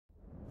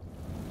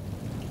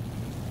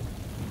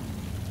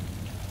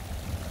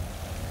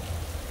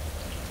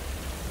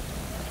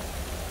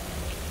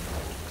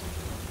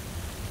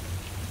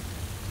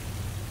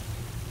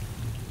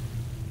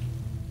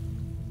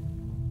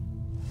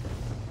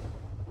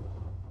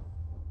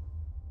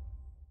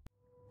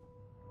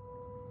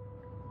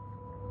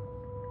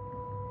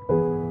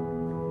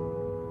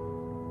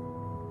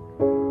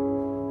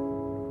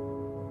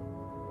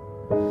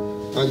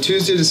On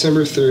Tuesday,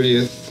 December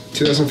 30th,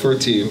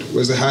 2014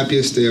 was the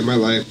happiest day of my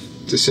life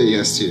to say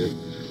yes to you.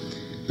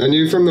 I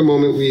knew from the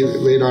moment we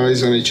laid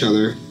eyes on each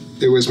other,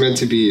 it was meant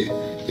to be,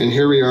 and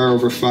here we are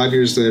over 5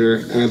 years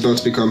later and about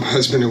to become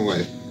husband and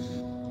wife.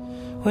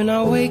 When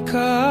I wake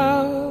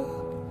up,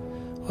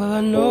 well, I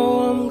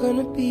know I'm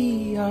gonna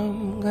be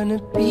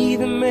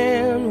the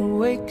man who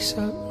wakes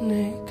up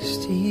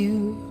next to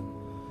you.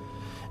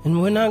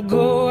 And when I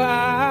go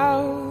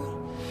out,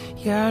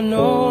 yeah, I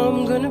know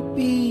I'm gonna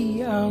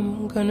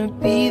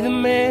be the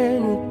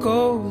man who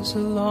goes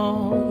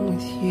along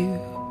with you.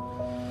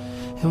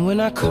 And when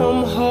I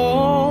come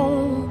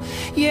home,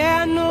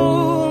 yeah, I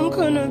know I'm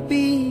gonna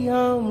be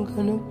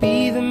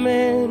the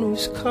man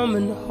who's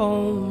coming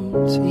home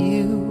to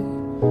you.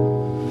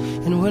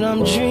 And when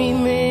I'm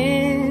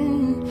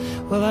dreaming,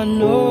 well, I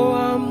know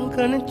I'm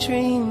gonna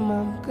dream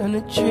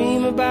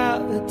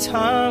about the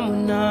time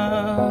when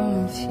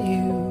I'm with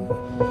you.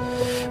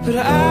 But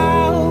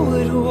I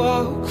would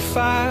walk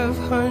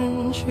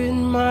 500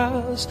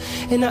 miles,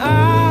 and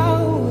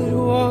I would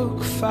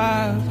walk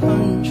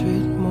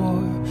 500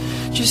 more,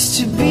 just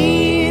to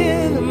be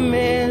the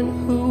man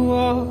who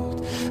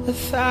walked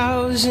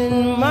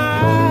 1,000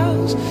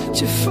 miles,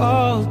 to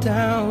fall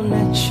down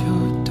at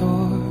your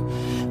door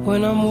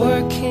when I'm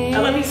working. I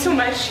love you so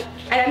much,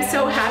 and I'm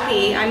so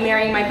happy I'm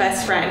marrying my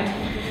best friend.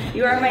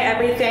 You are my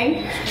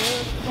everything.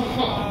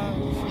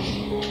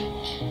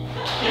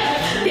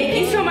 Thank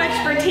you so much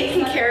for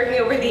taking care of me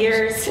over the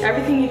years.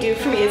 Everything you do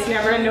for me is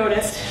never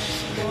unnoticed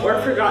or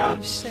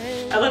forgotten.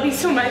 I love you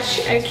so much,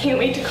 and I can't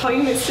wait to call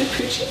you Mr.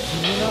 Pucci.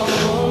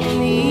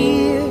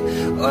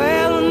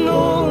 Well, I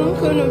know I'm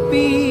gonna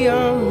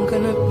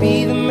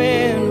be the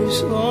man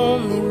who's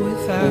lonely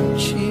without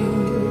you.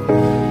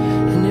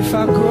 And if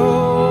I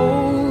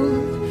grow,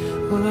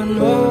 well, I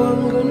know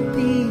I'm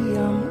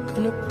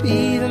gonna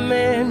be the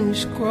man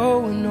who's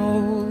growing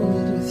old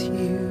with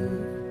you.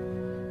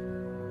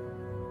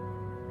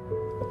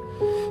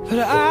 But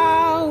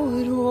I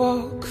would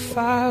walk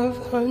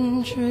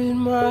 500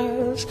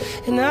 miles,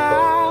 and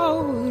I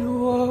would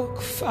walk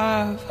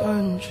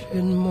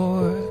 500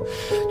 more,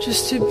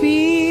 just to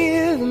be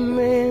the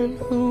man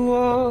who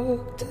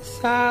walked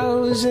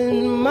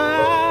 1,000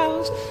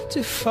 miles,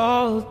 to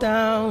fall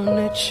down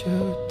at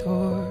your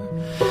door.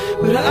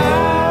 But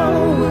I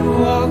would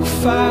walk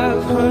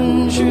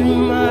 500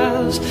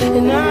 miles,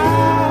 and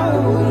I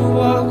would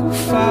walk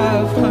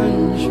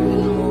 500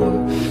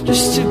 more,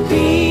 just to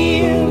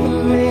be the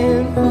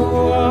man who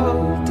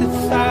walked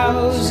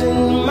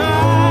 1,000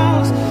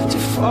 miles, to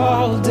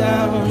fall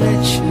down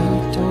at your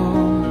door.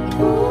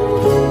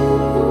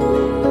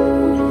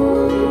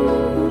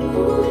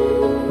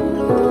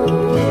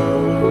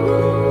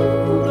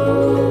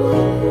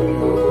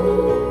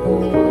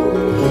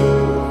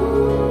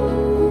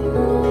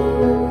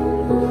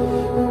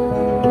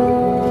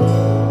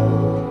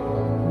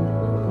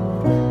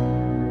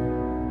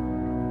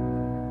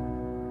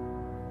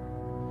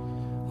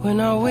 When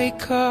I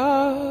wake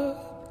up,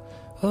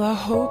 well, I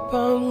hope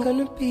I'm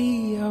gonna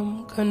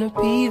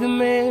be the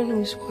man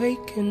who's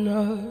waking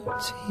up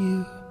to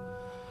you.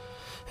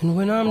 And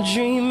when I'm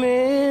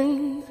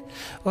dreaming,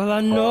 well,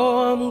 I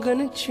know I'm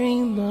gonna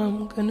dream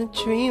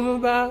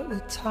about the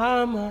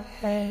time I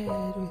had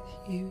with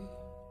you.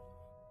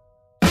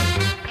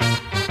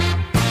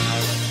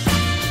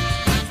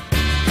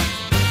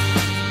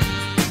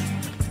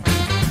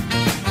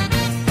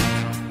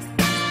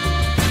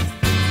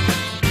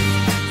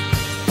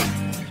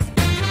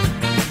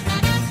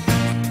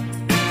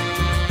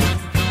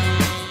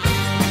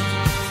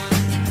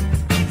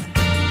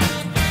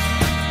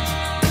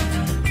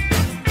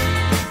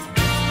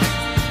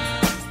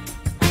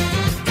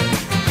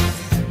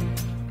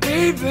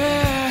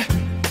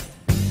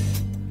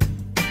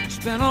 It's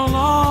been a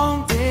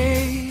long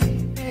day,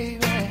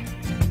 baby.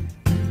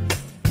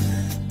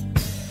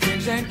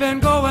 Things ain't been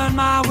going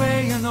my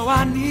way, you know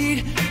I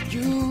need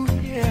you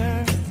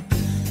here.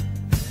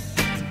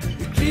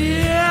 You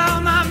clear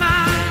my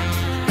mind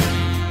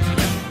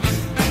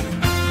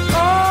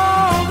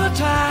all the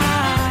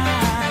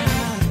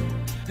time.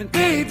 And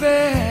baby,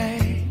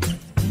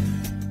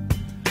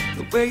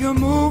 the way you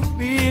move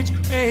me, it's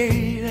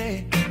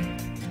crazy.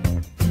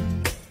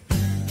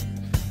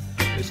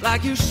 It's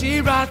like you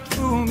see right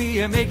through me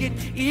and make it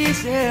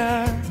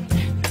easier.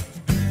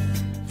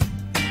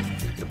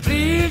 To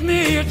please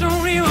me, you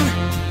don't even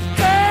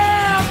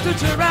have to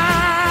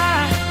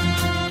try.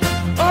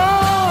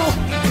 Oh,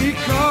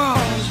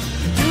 because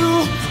you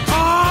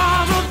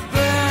are the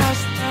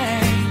best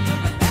thing.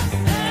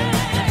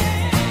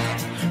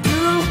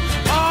 You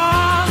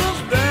are the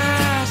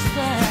best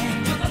thing.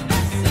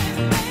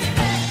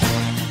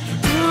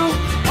 You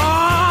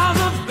are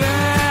the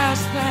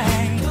best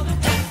thing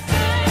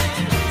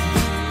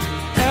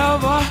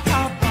ever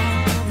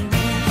happened to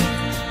me.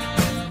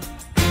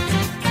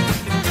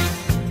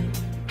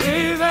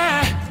 Baby,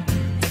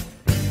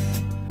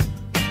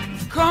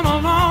 come a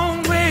long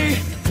way,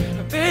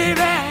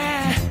 baby.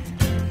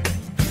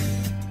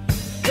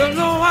 You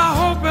know I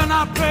hope and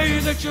I pray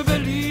that you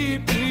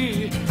believe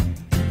me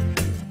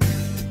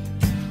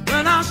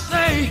when I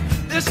say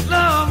this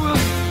love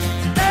will